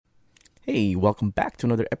Hey, welcome back to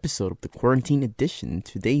another episode of the Quarantine Edition.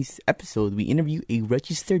 Today's episode, we interview a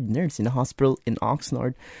registered nurse in a hospital in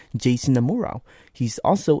Oxnard, Jason Amurao. He's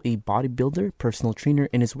also a bodybuilder, personal trainer,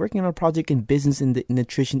 and is working on a project in business in the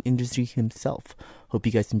nutrition industry himself. Hope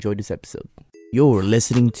you guys enjoyed this episode. You're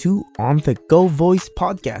listening to On the Go Voice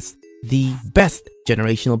Podcast, the best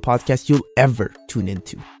generational podcast you'll ever tune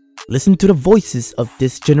into. Listen to the voices of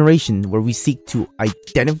this generation where we seek to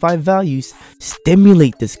identify values,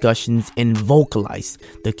 stimulate discussions, and vocalize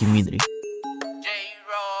the community.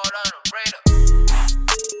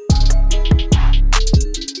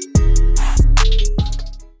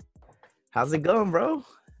 How's it going, bro?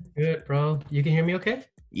 Good, bro. You can hear me okay?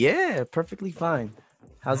 Yeah, perfectly fine.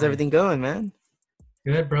 How's Nice. everything going, man?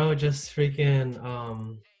 Good, bro. Just freaking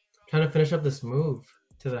trying to finish up this move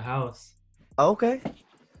to the house. Okay.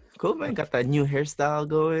 Cool, man. Got that new hairstyle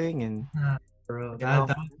going and Bro, you that know.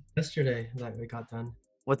 was yesterday that we got done.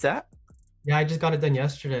 What's that? Yeah, I just got it done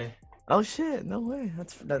yesterday. Oh shit, no way.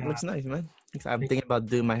 That Yeah. looks nice, man. I'm thinking about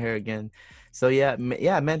doing my hair again. So yeah,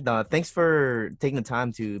 man, thanks for taking the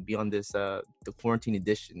time to be on this the quarantine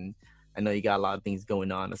edition. I know you got a lot of things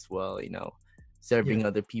going on as well, serving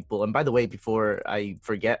other people. And by the way, before I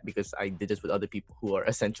forget, because I did this with other people who are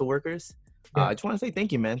essential workers, I just want to say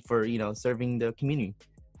thank you, man, for serving the community.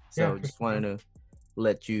 So just wanted to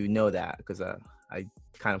let you know that, because I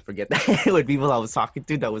kind of forget that with people I was talking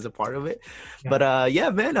to that was a part of it. But yeah,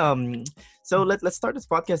 man. So let's start this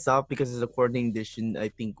podcast off, because it's a quarantine edition. I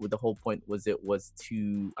think the whole point was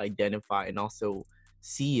to identify and also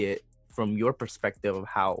see it from your perspective of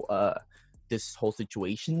how this whole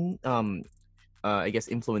situation I guess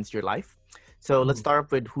influenced your life. So let's start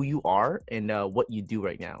off with who you are and what you do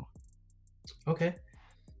right now. Okay.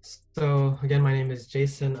 So again, my name is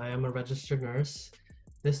Jason. I am a registered nurse.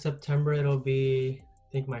 This September it'll be,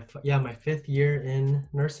 I think, my 5th year in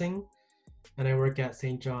nursing, and I work at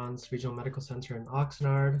St. John's Regional Medical Center in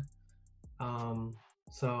Oxnard.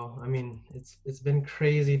 So I mean, it's been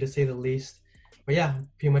crazy to say the least. But yeah,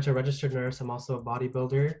 pretty much a registered nurse. I'm also a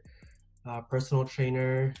bodybuilder, personal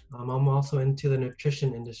trainer. I'm also into the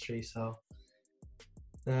nutrition industry, so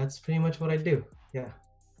that's pretty much what I do. Yeah.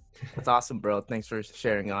 That's awesome, bro. Thanks for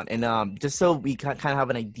sharing on. And just so we kind of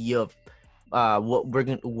have an idea of what we're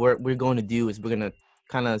going to do is we're going to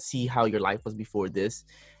kind of see how your life was before this,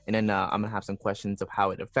 and then I'm gonna have some questions of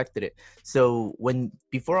how it affected it. So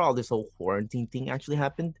before all this whole quarantine thing actually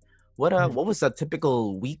happened, what was a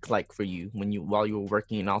typical week like for you while you were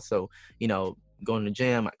working, and also going to the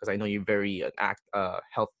gym, because I know you're very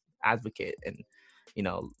health advocate and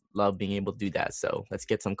love being able to do that. So let's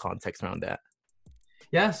get some context around that.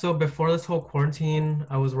 Yeah, so before this whole quarantine,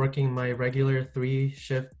 I was working my regular 3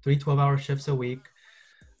 12-hour shifts a week.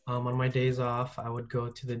 On my days off, I would go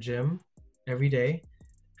to the gym every day,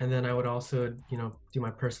 and then I would also, do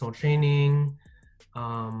my personal training.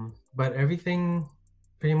 But everything,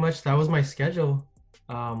 pretty much, that was my schedule.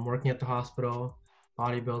 Working at the hospital,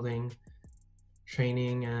 bodybuilding,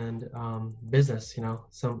 training, and business.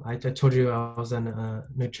 I told you I was in the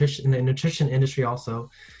nutrition industry also.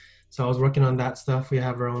 So I was working on that stuff. We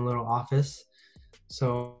have our own little office.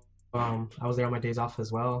 So I was there on my days off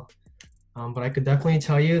as well. But I could definitely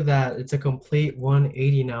tell you that it's a complete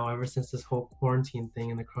 180 now ever since this whole quarantine thing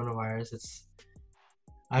and the coronavirus.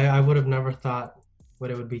 I would have never thought what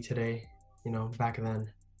it would be today, back then.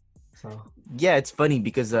 So yeah, it's funny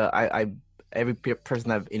because I every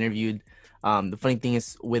person I've interviewed, the funny thing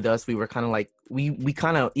is with us, we were kind of like, we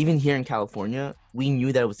kind of, even here in California, we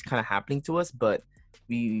knew that it was kind of happening to us, but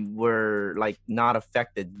we were like not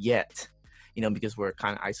affected yet, because we're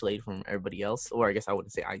kind of isolated from everybody else. Or I guess I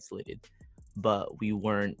wouldn't say isolated, but we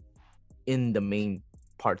weren't in the main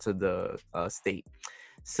parts of the state.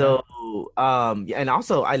 So and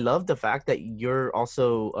also I love the fact that you're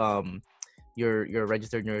also you're a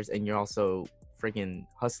registered nurse, and you're also freaking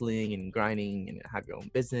hustling and grinding and have your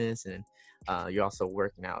own business, and you're also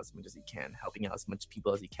working out as much as you can, helping out as much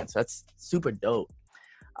people as you can. So that's super dope.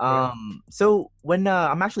 So when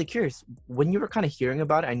I'm actually curious, when you were kind of hearing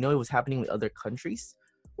about it, I know it was happening with other countries.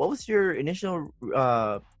 What was your initial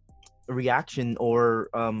reaction or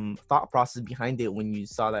thought process behind it when you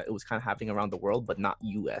saw that it was kind of happening around the world, but not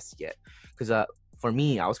US yet? Because for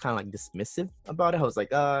me, I was kind of like dismissive about it. I was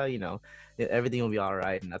like, everything will be all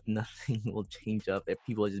right, and nothing will change up if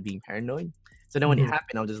people are just being paranoid. So then when it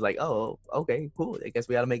happened, I was just like, oh, okay, cool. I guess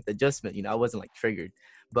we got to make the adjustment. I wasn't like triggered,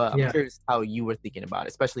 but I'm curious how you were thinking about it,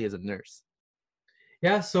 especially as a nurse.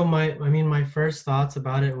 Yeah. So my first thoughts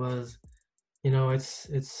about it was,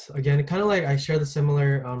 it's again, kind of like I share the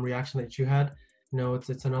similar reaction that you had.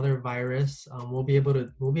 It's another virus. We'll be able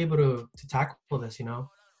to tackle this,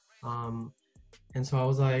 Um, and so I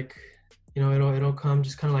was like, it'll come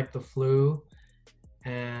just kind of like the flu,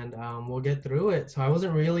 and we'll get through it. So I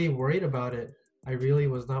wasn't really worried about it. I really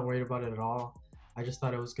was not worried about it at all. I just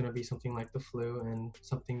thought it was going to be something like the flu and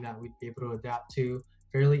something that we'd be able to adapt to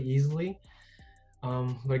fairly easily.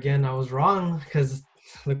 But again, I was wrong because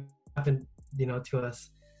look what happened, to us.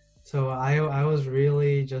 So I was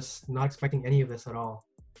really just not expecting any of this at all.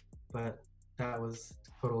 But that was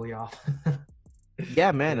totally off.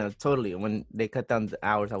 Yeah, man, Yeah. totally. When they cut down the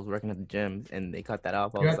hours I was working at the gym and they cut that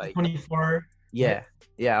off, I You're was at the like, 24, right? yeah,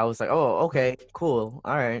 yeah. I was like, oh, okay, cool,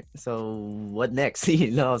 all right. So what next?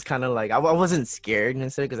 I was kind of like, I wasn't scared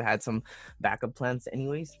necessarily because I had some backup plans,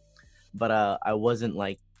 anyways. But I wasn't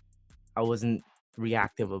like, I wasn't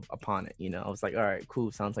reactive upon it. I was like, all right,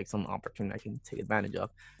 cool. Sounds like some opportunity I can take advantage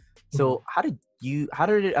of. Mhm. So how did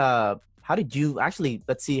you actually,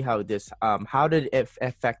 let's see how this how did it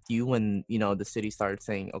affect you when the city started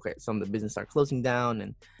saying, okay, some of the business started closing down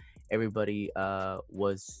and everybody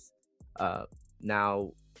was uh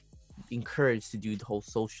now encouraged to do the whole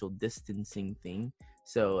social distancing thing.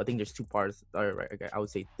 So I think there's two parts, or right, okay, I would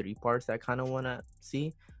say three parts that I kind of want to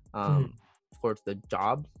see. Mhm. Of course, the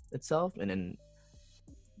job itself, and then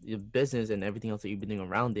your business and everything else that you've been doing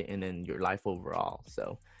around it, and then your life overall.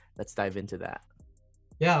 So let's dive into that.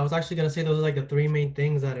 Yeah, I was actually gonna say those are like the three main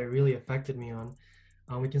things that it really affected me on.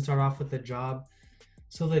 We can start off with the job.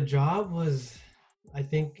 So the job was, I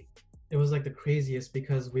think, it was like the craziest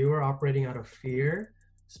because we were operating out of fear,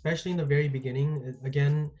 especially in the very beginning.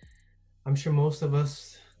 Again, I'm sure most of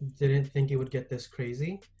us didn't think it would get this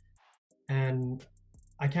crazy, and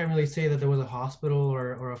I can't really say that there was a hospital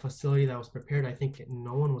or a facility that was prepared. I think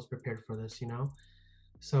no one was prepared for this.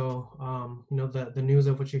 So, the news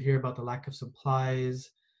of what you hear about the lack of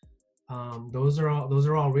supplies, those are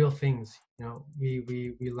all real things.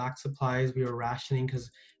 We lacked supplies. We were rationing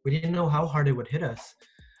because we didn't know how hard it would hit us.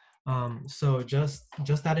 So just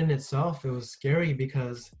that in itself, it was scary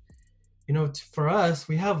because for us,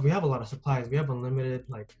 we have a lot of supplies. We have unlimited,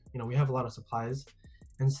 like, we have a lot of supplies,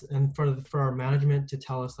 and for our management to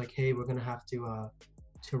tell us like, hey, we're gonna have to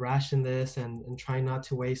ration this and try not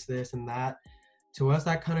to waste this and that. To us,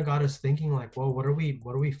 that kind of got us thinking like, well, what are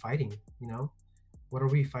we fighting? What are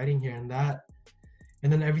we fighting here? And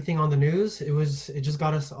then everything on the news, it just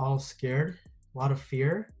got us all scared, a lot of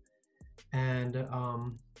fear, and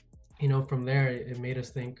from there it made us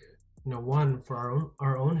think, one, for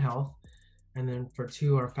our own health, and then for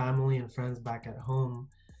two, our family and friends back at home.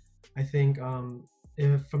 I think,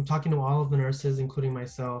 if from talking to all of the nurses, including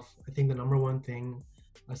myself, I think the number one thing,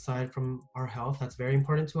 aside from our health, that's very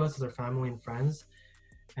important to us is our family and friends,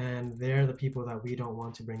 and they're the people that we don't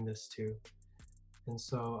want to bring this to. And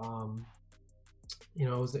so,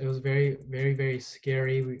 it was very, very, very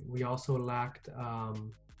scary. We also lacked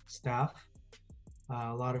staff.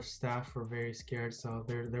 A lot of staff were very scared, so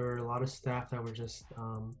there were a lot of staff that were just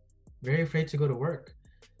very afraid to go to work.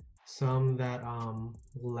 Some that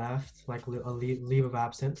left like a leave of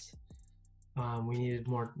absence. We needed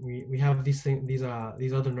more. We have these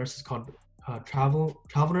other nurses called travel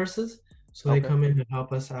nurses, so they Okay, come in and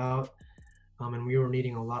help us out, and we were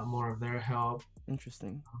needing a lot more of their help.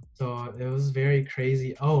 interesting. So it was very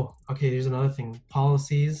crazy. Oh, okay. There's another thing.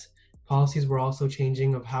 Policies were also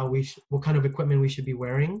changing of what kind of equipment we should be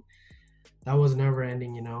wearing. That was never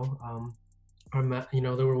ending. There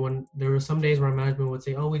were some days where our management would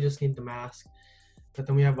say, "Oh, we just need the mask," but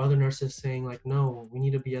then we have other nurses saying like, "No, we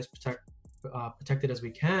need to be as protected as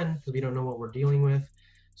we can because we don't know what we're dealing with."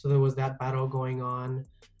 So there was that battle going on,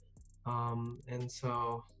 and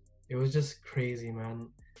so it was just crazy, man,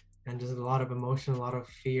 and just a lot of emotion, a lot of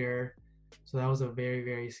fear. So that was a very,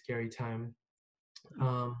 very scary time.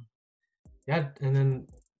 Um, yeah, and then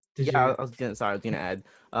did Yeah, you? I was gonna add.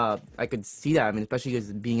 I could see that. I mean, especially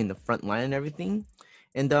as being in the front line and everything.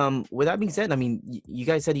 And with that being said, I mean, you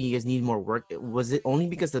guys said you guys need more work. Was it only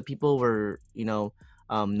because the people were,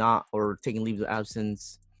 not or taking leaves of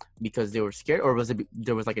absence because they were scared, or was it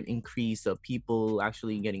there was like an increase of people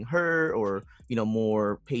actually getting hurt, or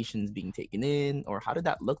more patients being taken in, or how did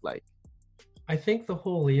that look like? I think the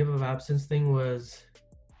whole leave of absence thing was,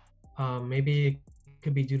 maybe it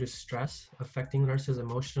could be due to stress affecting nurses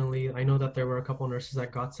emotionally. I know that there were a couple nurses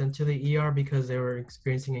that got sent to the ER because they were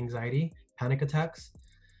experiencing anxiety, panic attacks,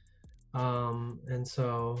 and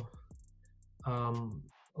so um,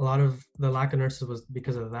 a lot of the lack of nurses was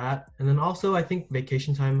because of that. And then also, I think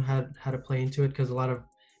vacation time had to play into it because a lot of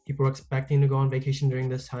people were expecting to go on vacation during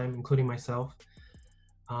this time, including myself.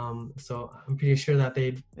 So I'm pretty sure that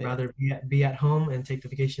they'd Yeah, rather be at home and take the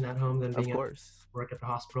vacation at home than of being at course. work at the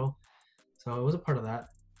hospital. So it was a part of that.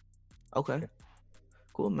 Okay.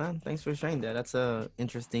 Cool, man. Thanks for sharing that. That's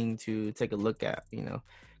interesting to take a look at,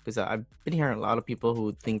 because I've been hearing a lot of people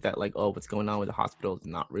who think that like, oh, what's going on with the hospital is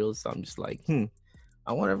not real. So I'm just like,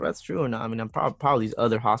 I wonder if that's true or not. I mean, I'm probably these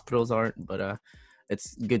other hospitals aren't, but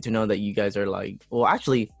it's good to know that you guys are like, well,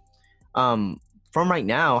 actually, um, from right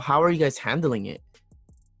now, how are you guys handling it?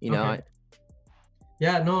 You know, Okay.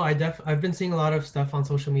 Yeah, no, I've been seeing a lot of stuff on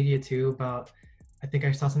social media too about, I think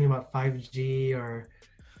I saw something about 5G or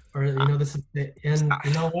this is it. And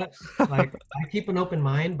you know what? Like I keep an open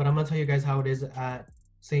mind, but I'm gonna tell you guys how it is at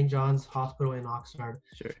St. John's Hospital in Oxnard.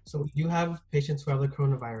 sure. So we do have patients who have the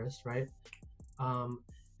coronavirus, right? Um,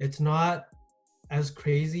 it's not as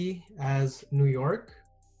crazy as New York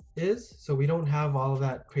is, so we don't have all of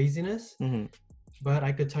that craziness. Mm-hmm. But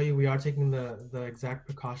I could tell you we are taking the exact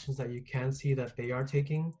precautions that you can see that they are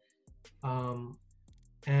taking. Um,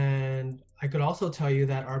 and I could also tell you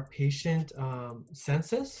that our patient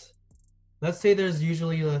census, let's say there's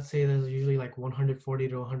usually like 140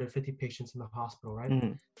 to 150 patients in the hospital, right?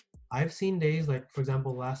 Mm-hmm. I've seen days like, for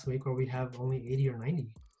example, last week where we have only 80 or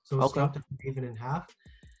 90. So it's Okay. dropped even in half.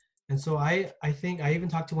 And so I think I even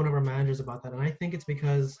talked to one of our managers about that. And I think it's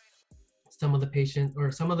because some of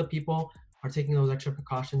the people are taking those extra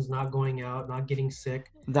precautions, not going out, not getting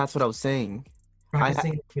sick, That's what I was saying. I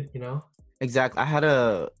practicing, you know? Exactly. I had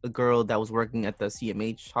a girl that was working at the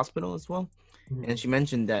CMH hospital as well. And Mhm. she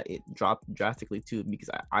mentioned that it dropped drastically too, because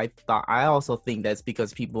I also think that's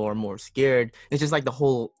because people are more scared. It's just like the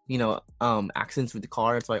whole, accidents with the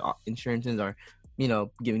car. It's like insurances are,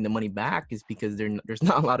 giving the money back is because there's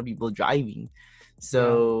not a lot of people driving. Yeah.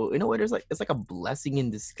 So in a way, it's like a blessing in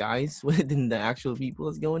disguise within the actual people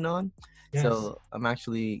that's going on. Yes. So I'm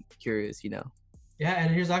actually curious. Yeah,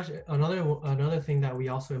 and here's actually another thing that we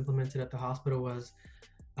also implemented at the hospital was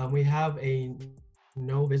we have a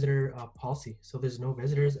no visitor policy. So there's no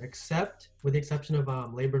visitors except with the exception of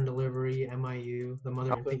labor and delivery, MIU, the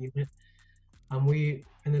mother Okay. infant unit.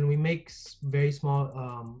 We make very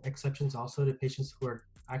small exceptions also to patients who are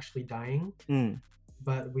actually dying, Mm,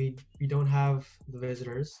 but we don't have the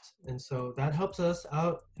visitors, and so that helps us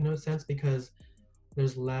out in a sense because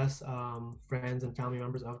there's less friends and family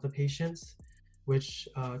members of the patients, which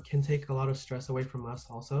can take a lot of stress away from us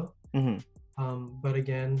also. mm-hmm. But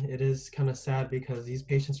again, it is kind of sad because these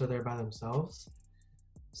patients are there by themselves.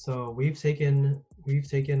 So we've taken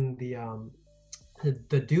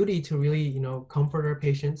the duty to really comfort our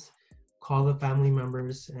patients, call the family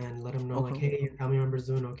members, and let them know like, Okay. hey, your family member's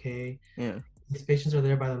doing okay. Yeah. These patients are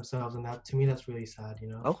there by themselves, and that to me that's really sad.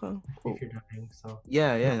 Okay. If Cool. you're dying. So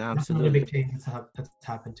Yeah. Yeah. No, that's another big absolutely. change that's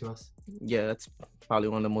happened to us. Yeah, that's probably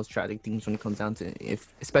one of the most tragic things when it comes down to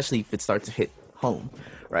especially if it starts to hit home,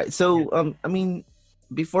 right? Yeah. So, I mean,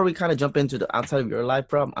 before we kind of jump into the outside of your life,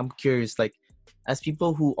 bro, I'm curious, like, as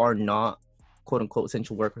people who are not quote unquote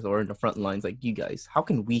essential workers or in the front lines, like you guys, how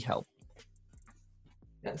can we help?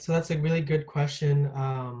 Yeah, so that's a really good question.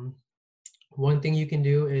 One thing you can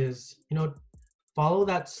do is, follow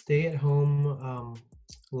that stay-at-home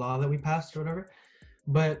law that we passed or whatever.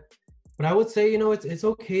 But I would say, it's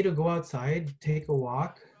okay to go outside, take a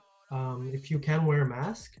walk, if you can wear a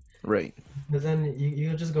mask, Right. because then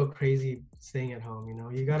you'll just go crazy staying at home. You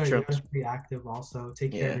True. gotta be active also.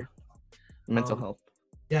 Take care of Yeah. your Mental um, health.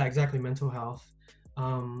 yeah, exactly, mental health.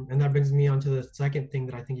 And that brings me on to the second thing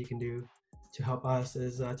that I think you can do to help us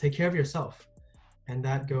is take care of yourself. And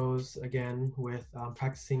that goes again with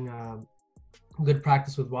practicing good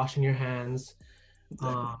practice with washing your hands, Exactly.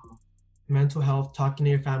 um, mental health, talking to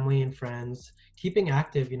your family and friends, keeping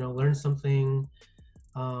active, learn something,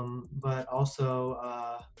 but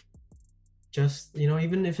also just,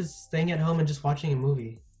 even if it's staying at home and just watching a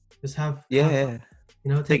movie, just Yeah. have fun.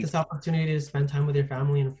 Yeah. Take Take this opportunity to spend time with your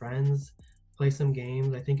family and friends, play some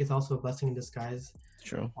games. I think it's also a blessing in disguise It's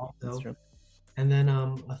true. It's also. true. And then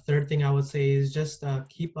a third thing I would say is just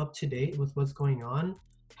keep up to date with what's going on.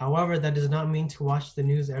 However, that does not mean to watch the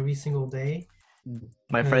news every single day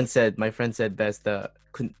My because friend said. My friend said best.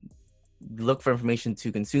 Look for information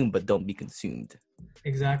to consume, but don't be consumed.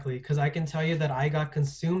 exactly, because I can tell you that I got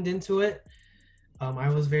consumed into it. I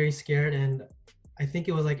was very scared, and I think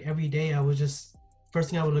it was like every day I was just first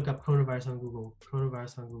thing I would look up coronavirus on Google,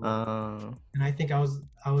 Uh. and I think I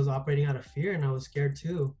was operating out of fear, and I was scared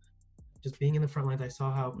too. Just being in the front lines, I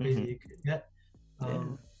saw how crazy Mhm. it could get. Yeah.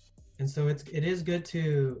 Um, and so it is good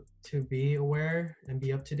to be aware and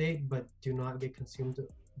be up to date, but do not get consumed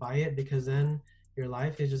by it because then your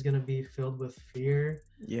life is just going to be filled with fear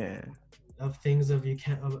Yeah. of things of you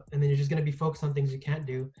can't and then you're just going to be focused on things you can't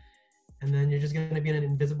do, and then you're just going to be in an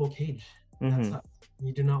invisible cage, and that's Mhm. not,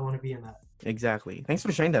 you do not want to be in that. Exactly. Thanks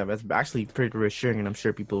for sharing that. That's actually pretty reassuring, and I'm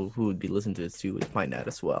sure people who would be listening to this too would find that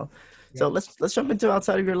as well. So Yeah. let's jump into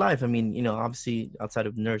outside of your life. I mean, obviously outside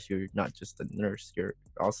of nurse, you're not just a nurse. You're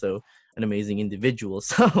also an amazing individual.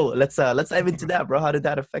 So let's dive into that, bro. How did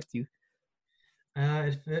that affect you?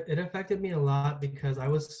 It affected me a lot because I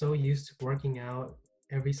was so used to working out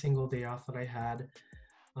every single day off that I had.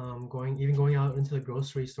 Going out into the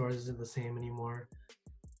grocery stores isn't the same anymore.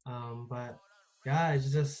 But yeah,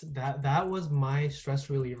 it's just that was my stress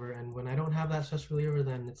reliever. And when I don't have that stress reliever,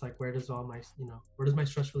 then it's like, where does all my, where does my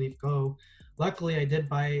stress relief go? Luckily, I did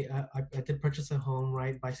buy, I did purchase a home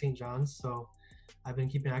right by St. John's, so I've been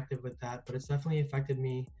keeping active with that. But it's definitely affected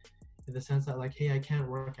me in the sense that, like, hey, I can't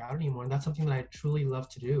work out anymore, and that's something that I truly love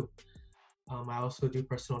to do. I also do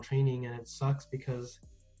personal training, and it sucks because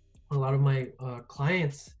a lot of my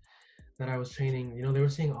clients that I was training, they were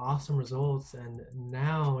seeing awesome results, and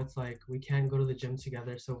now it's like we can't go to the gym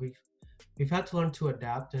together. So we've had to learn to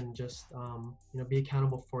adapt and just be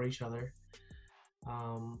accountable for each other.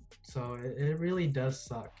 So it really does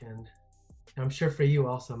suck, and I'm sure for you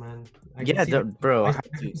also, man. I can Yeah, see that. bro. I I had to.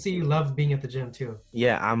 can see you love being at the gym too.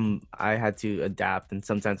 Yeah, I had to adapt, and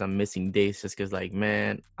sometimes I'm missing days just because, like,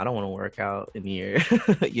 man, I don't want to work out in here,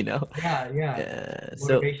 you know. Yeah, yeah. Yeah.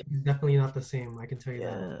 So Motivation is definitely not the same. I can tell you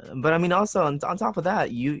that. yeah, but I mean, also on top of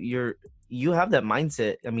that, you have that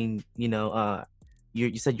mindset. I mean,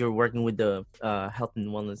 you said you're working with the health and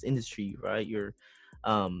wellness industry, right? You're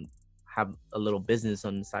um have a little business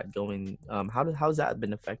on the side going. How's that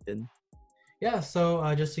been affected? Yeah,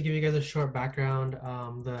 so just to give you guys a short background,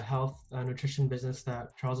 the health nutrition business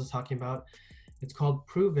that Charles is talking about, it's called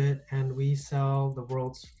Prove It, and we sell the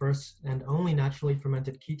world's first and only naturally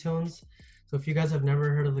fermented ketones. So if you guys have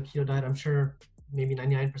never heard of the keto diet, I'm sure maybe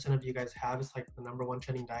 99% of you guys have. It's like the number one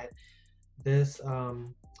trending diet. This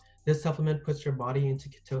this supplement puts your body into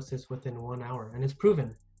ketosis within 1 hour, and it's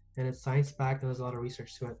proven, and it's science backed, and there's a lot of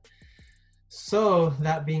research to it. So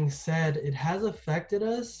that being said, it has affected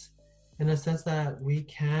us in a sense that we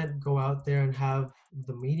can't go out there and have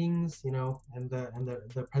the meetings, and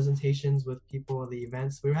the presentations with people, the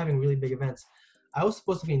events. We were having really big events. I was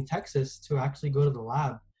supposed to be in Texas to actually go to the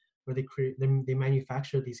lab where they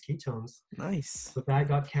manufacture these ketones, Nice. but that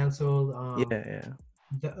got canceled. Yeah, yeah.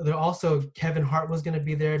 They're also Kevin Hart was going to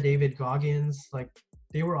be there, David Goggins, like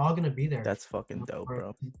they were all going to be there. That's fucking dope,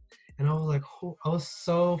 bro. And I was like, I was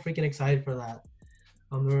so freaking excited for that.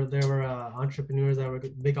 There were entrepreneurs that were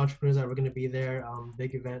big entrepreneurs that were going to be there,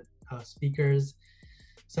 big event speakers.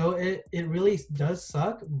 So it really does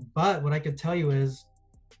suck. But what I could tell you is,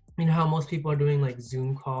 how most people are doing like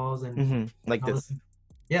Zoom calls and Like all this. this.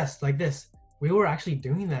 Yes, like this. We were actually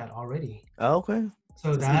doing that already. Oh, okay. So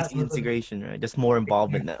So it's that easy was integration, right? Just more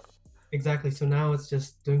involvement now. exactly. So now it's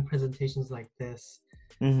just doing presentations like this,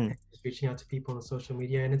 Mm-hmm. and just reaching out to people on social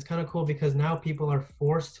media, and it's kind of cool because now people are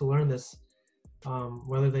forced to learn this,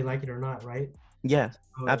 whether they like it or not, right? Yeah,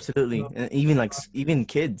 absolutely. So, And even like even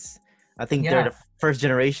kids, I think they're yeah, the first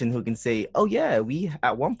generation who can say, "Oh yeah, we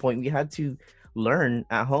at one point we had to learn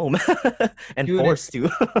at home and dude, forced to."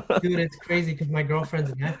 it's crazy because my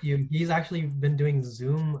girlfriend's nephew, he's actually been doing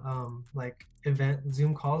Zoom, like event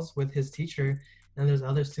Zoom calls with his teacher, and there's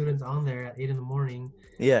other students on there at 8 in the morning.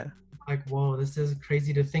 Yeah, Like, whoa, this is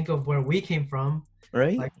crazy to think of where we came from.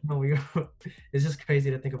 right? Like, we it's just crazy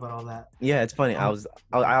to think about all that. Yeah, it's funny. Um,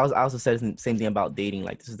 I also said the same thing about dating.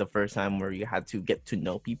 Like this is the first time where you had to get to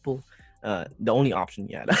know people. The only option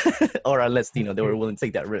you had, or unless they were willing to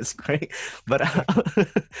take that risk, right? But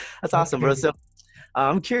that's that's awesome, bro. crazy. So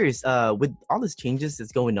I'm curious, with all these changes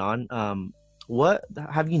that's going on, what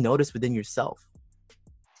have you noticed within yourself?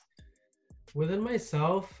 Within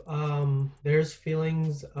myself, there's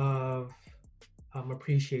feelings of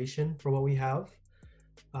appreciation for what we have.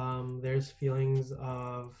 There's feelings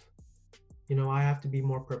of, I have to be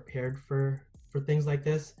more prepared for things like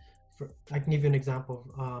this. I can give you an example.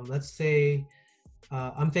 Let's say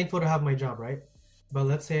I'm thankful to have my job, right? But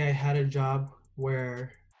let's say I had a job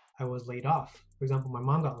where I was laid off. For example, my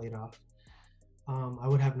mom got laid off. I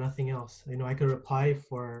would have nothing else. I could apply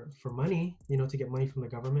for money, to get money from the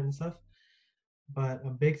government and stuff. But a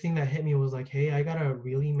big thing that hit me was like, hey, I gotta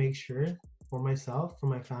really make sure for myself, for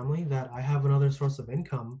my family, that I have another source of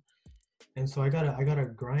income. And so I gotta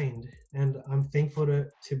grind. And I'm thankful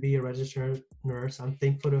to be a registered nurse. I'm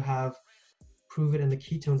thankful to have Prove It and the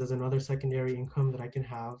ketones as another secondary income that I can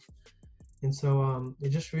have. And so it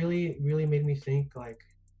just really, really made me think like,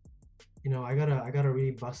 I gotta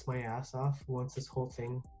really bust my ass off once this whole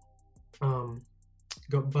thing um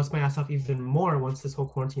go bust my ass off even more once this whole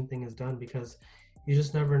quarantine thing is done, because you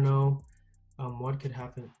just never know what could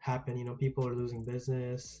happen. People are losing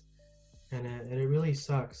business, and it really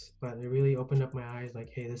sucks, but it really opened up my eyes like,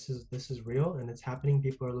 hey, this is real and it's happening.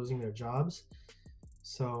 People are losing their jobs.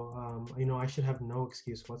 So I should have no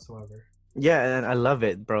excuse whatsoever. Yeah, and I love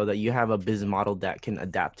it, bro, that you have a business model that can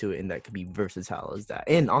adapt to it and that could be versatile as that.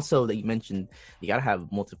 And also that you mentioned you gotta have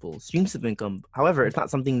multiple streams of income. However, it's not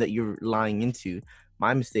something that you're lying into.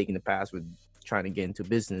 My mistake in the past with trying to get into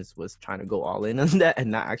business was trying to go all in on that and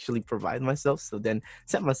not actually provide myself. So then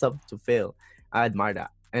set myself to fail. I admire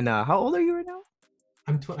that. And how old are you right now?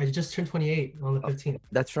 I just turned 28 on the Oh, 15th.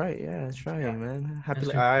 that's right. Yeah, that's right, Yeah, man. I Happy.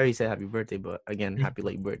 just turned I 28. already said happy birthday, but again, Thank happy you.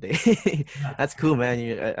 late birthday. Yeah, That's cool, man.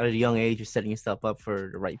 You're at a young age. You're setting yourself up for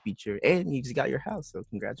the right future, and you just got your house. So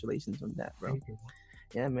congratulations on that, bro. thank you.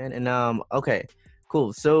 Yeah, man. And okay,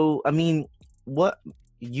 cool. So I mean, what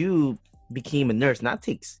you became a nurse, and that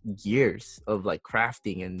takes years of like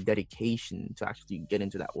crafting and dedication to actually get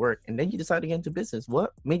into that work, and then you decide to get into business.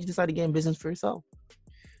 What made you decide to get in business for yourself?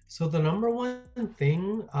 So the number one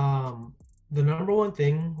thing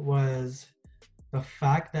was the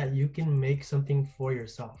fact that you can make something for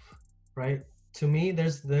yourself, right? To me,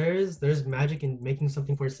 there's magic in making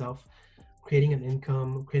something for yourself, creating an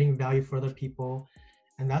income, creating value for other people,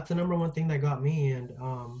 and that's the number one thing that got me. And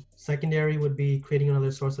secondary would be creating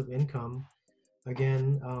another source of income.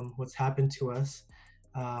 Again, what's happened to us,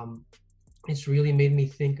 um, it's really made me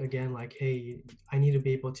think again, like, hey, I need to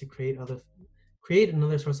be able to create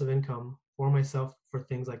another source of income for myself for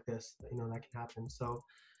things like this, that can happen. So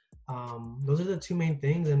those are the two main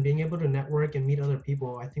things, and being able to network and meet other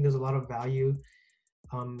people. I think there's a lot of value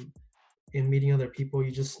um, in meeting other people.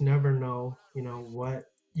 You just never know, what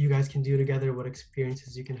you guys can do together, what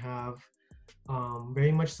experiences you can have.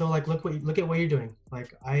 Very much so. Like, look at what you're doing.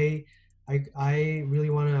 Like, I really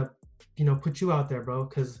want to, put you out there, bro.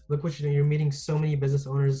 Because look what you're doing. You're meeting so many business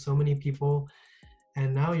owners, so many people,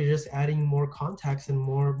 and now you're just adding more contacts and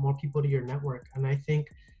more people to your network. And I think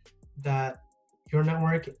that your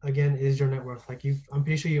network again is your net worth. Like, I'm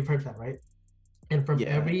pretty sure you've heard that, right? And from Yeah.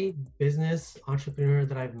 every business entrepreneur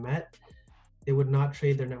that I've met, they would not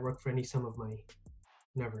trade their network for any sum of money,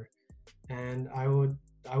 never. And I would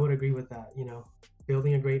agree with that.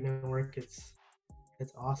 Building a great network, it's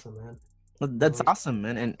awesome, man. Well, It that's really. awesome,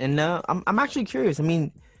 man. And I'm actually curious. I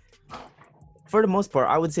mean, for the most part,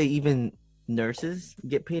 I would say even nurses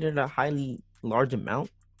get paid at a highly large amount.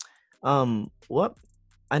 What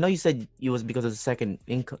I know you said it was because of the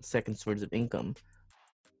second source of income.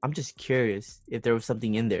 I'm just curious if there was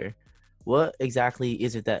something in there. What exactly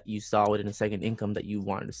is it that you saw within a second income that you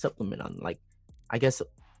wanted to supplement on? Like, I guess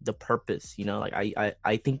the purpose, like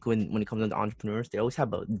I think when it comes down to entrepreneurs, they always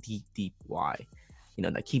have a deep why,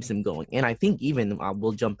 that keeps them going. And I think even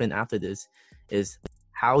we'll jump in after this is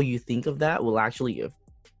how you think of that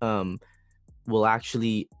um will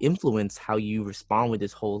actually influence how you respond with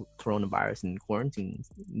this whole coronavirus and quarantine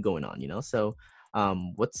going on. So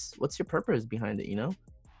what's your purpose behind it?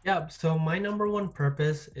 Yeah. So my number one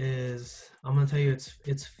purpose is, I'm gonna tell you,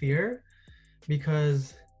 it's fear,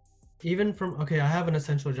 because even from, okay, I have an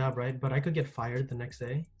essential job, right? But I could get fired the next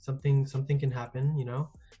day. Something can happen,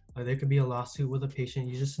 there could be a lawsuit with a patient.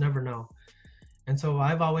 You just never know. And so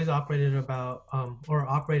I've always operated about or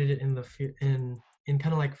operated it in the fear, in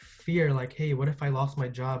kind of like fear, like, hey, what if I lost my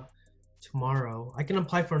job tomorrow? I can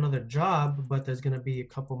apply for another job, but there's going to be a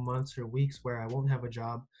couple months or weeks where I won't have a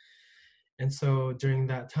job. And so during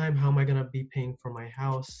that time, how am I going to be paying for my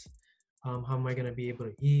house? How am I going to be able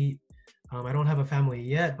to eat? I don't have a family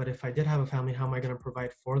yet, but if I did have a family, how am I going to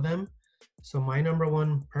provide for them? So my number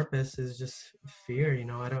one purpose is just fear.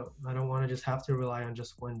 I don't want to just have to rely on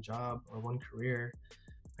just one job or one career.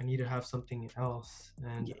 I need to have something else,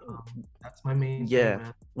 and that's my main thing, Yeah.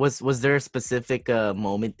 man. Was there a specific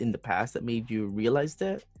moment in the past that made you realize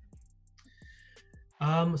that?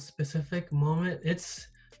 Specific moment. It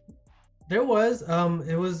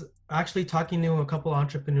was actually talking to a couple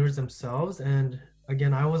entrepreneurs themselves, and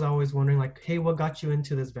again, I was always wondering, like, hey, what got you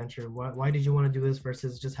into this venture? Why did you want to do this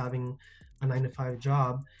versus just having a 9 to 5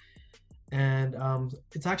 job? And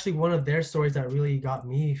it's actually one of their stories that really got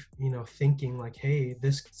me, thinking like, hey,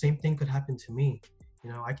 this same thing could happen to me.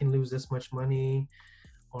 I can lose this much money,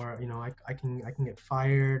 or I can get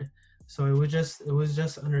fired. So it was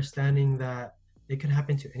just understanding that it could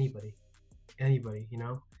happen to anybody.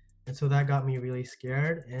 And so that got me really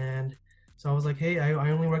scared. And so I was like, hey, I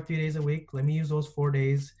only work 3 days a week. Let me use those 4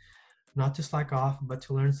 days not to slack off, but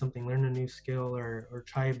to learn something, learn a new skill, or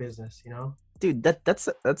try a business. Dude,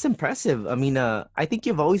 that's impressive. I mean, I think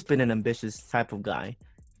you've always been an ambitious type of guy.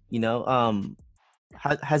 You know,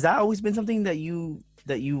 has that always been something that you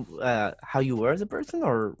how you were as a person,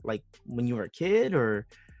 or like when you were a kid, or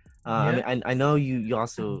I Yeah. mean, I know you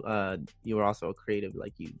also you were also a creative,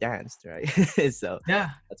 like you danced, right? So Yeah.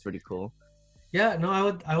 that's pretty cool. Yeah, no,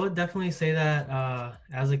 I would definitely say that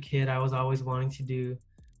as a kid I was always wanting to do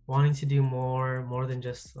more than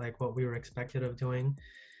just like what we were expected of doing.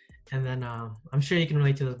 And then I'm sure you can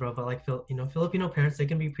relate to this, bro, but like Filipino parents, they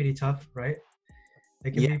can be pretty tough, right?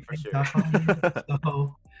 They can Yeah, be for pretty sure. tough on you.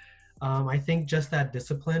 So I think just that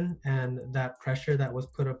discipline and that pressure that was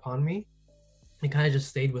put upon me, it kind of just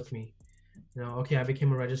stayed with me. Okay, I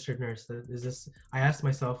became a registered nurse. Is this? I asked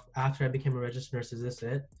myself after I became a registered nurse, is this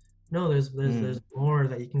it? No, there's Mm, more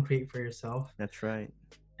that you can create for yourself. that's right.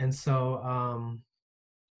 And so,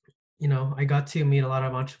 I got to meet a lot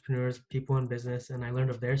of entrepreneurs, people in business, and I learned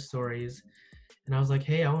of their stories. And I was like,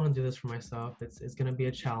 hey, I want to do this for myself. It's gonna be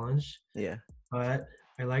a challenge, Yeah. but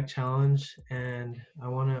I like challenge, and I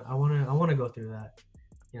wanna go through that.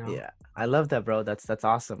 You know. Yeah, I love that, bro. That's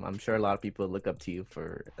awesome. I'm sure a lot of people look up to you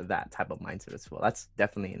for that type of mindset as well. That's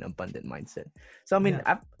definitely an abundant mindset. So, I mean,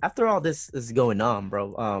 Yeah. after all this is going on, bro,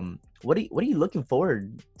 what are you looking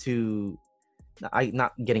forward to? I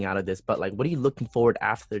not getting out of this, but like, what are you looking forward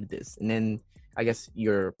after this? And then I guess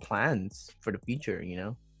your plans for the future.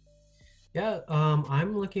 Yeah.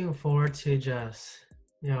 I'm looking forward to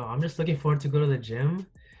I'm just looking forward to go to the gym,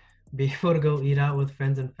 be able to go eat out with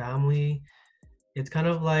friends and family. It's kind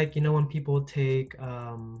of like, when people take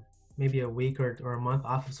maybe a week or a month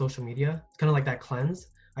off of social media. It's kind of like that cleanse.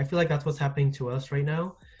 I feel like that's what's happening to us right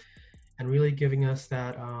now, and really giving us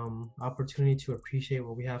that opportunity to appreciate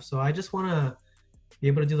what we have. So I just want to be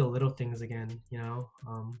able to do the little things again,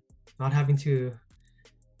 not having to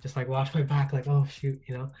just like watch my back, like, oh shoot.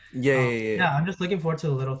 Yeah, yeah, yeah. Yeah, I'm just looking forward to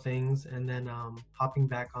the little things, and then hopping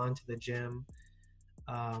back onto the gym,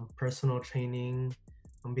 personal training,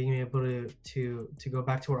 being able to go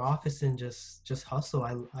back to our office and just hustle.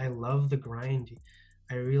 I love the grind.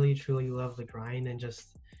 I really truly love the grind and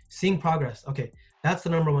just seeing progress. Okay, that's the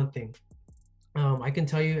number one thing. I can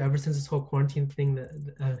tell you, ever since this whole quarantine thing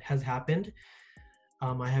that has happened,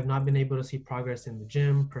 I have not been able to see progress in the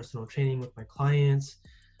gym, personal training with my clients.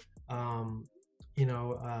 Um,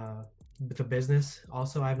 with the business,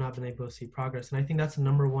 also, I've not been able to see progress, and I think that's the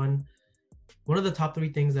number one of the top three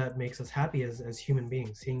things that makes us happy as human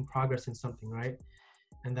beings, seeing progress in something, right?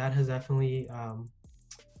 And that has definitely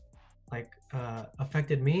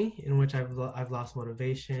affected me, in which I've lost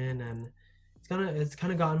motivation, and it's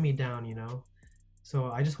kind of gotten me down.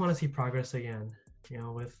 So I just want to see progress again,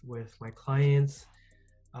 with my clients,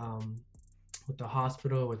 um, with the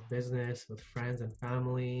hospital, with business, with friends and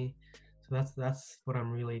family. So that's what I'm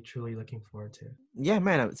really truly looking forward to. Yeah,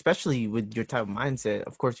 man, especially with your type of mindset,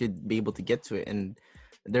 of course you'd be able to get to it. And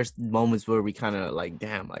there's moments where we kind of like,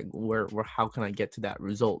 damn, like where how can I get to that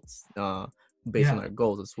results based on Yeah. our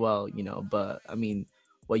goals as well, But I mean,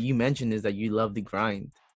 what you mentioned is that you love the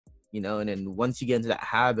grind, and then once you get into that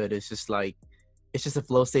habit, it's just a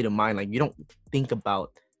flow state of mind. Like you don't think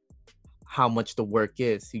about how much the work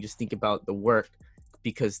is. You just think about the work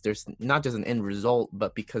because there's not just an end result,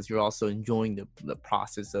 but because you're also enjoying the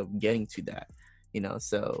process of getting to that.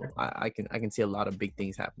 So I can see a lot of big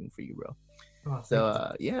things happening for you, bro. Oh, So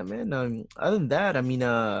thank you. yeah, man. Other than that, I mean,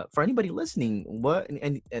 for anybody listening, what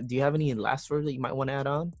and do you have any last words that you might want to add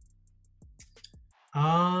on?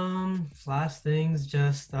 Last things,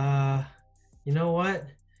 just you know what?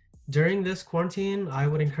 During this quarantine, I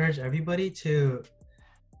would encourage everybody to,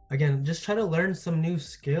 again, just try to learn some new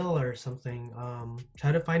skill or something.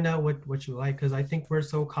 Try to find out what you like, because I think we're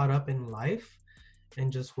so caught up in life and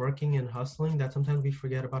just working and hustling that sometimes we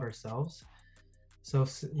forget about ourselves. So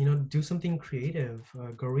do something creative.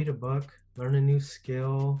 Go read a book, learn a new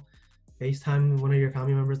skill, FaceTime one of your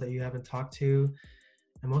family members that you haven't talked to,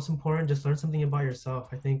 and most important, just learn something about yourself.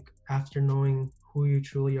 I think after knowing who you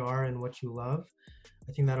truly are and what you love,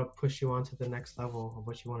 I think that'll push you on to the next level of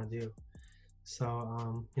what you want to do.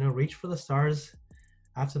 So, reach for the stars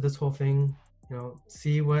after this whole thing.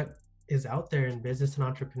 See what is out there in business and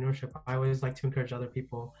entrepreneurship. I always like to encourage other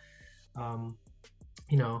people. Um,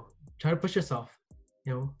 you know, Try to push yourself.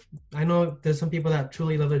 I know there's some people that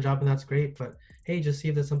truly love their job, and that's great. But hey, just see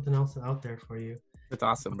if there's something else out there for you. That's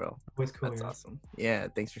awesome, bro. Always cool. That's awesome. Yeah,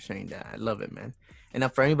 thanks for sharing that. I love it, man.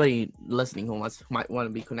 And for anybody listening who might want to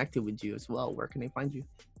be connected with you as well, where can they find you?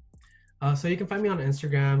 So you can find me on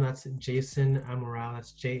Instagram. That's Jason Amurao.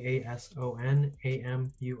 That's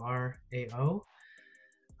JasonAmurao.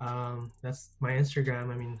 That's my Instagram.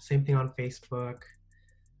 I mean, same thing on Facebook.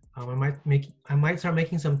 I might start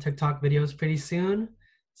making some TikTok videos pretty soon.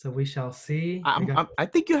 So we shall see. I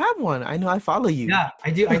think you have one. I know I follow you. Yeah,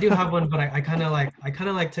 I do have one, but I kind of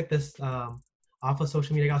like took this off of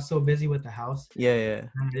social media. I got so busy with the house. Yeah, yeah.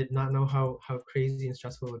 I did not know how crazy and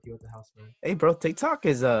stressful it would be with the house, man. Hey, bro, TikTok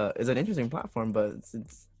is an interesting platform, but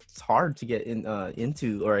it's hard to get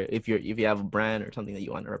into, or if you have a brand or something that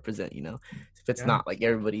you want to represent, you know, if it's Yeah, not like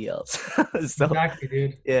everybody else. So exactly,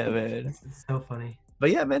 dude. yeah, man. It's so funny. But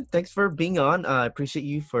yeah, man, thanks for being on. I appreciate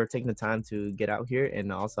you for taking the time to get out here,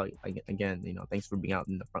 and also again, you know, thanks for being out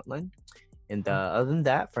in the front line. And other than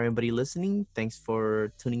that, for everybody listening, thanks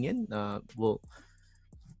for tuning in. We'll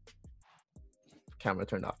camera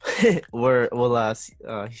turned off. We'll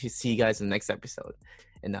see you guys in the next episode.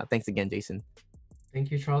 And thanks again, Jason. Thank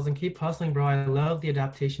you, Charles, and keep hustling, bro. I love the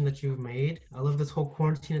adaptation that you've made. I love this whole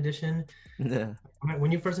quarantine edition. Yeah,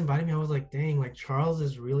 When you first invited me, I was like, dang, like Charles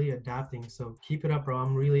is really adapting. So keep it up, bro.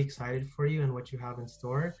 I'm really excited for you and what you have in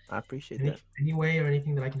store. I appreciate that. Any way or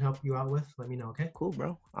anything that I can help you out with, let me know, okay? Cool,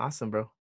 bro. Awesome, bro.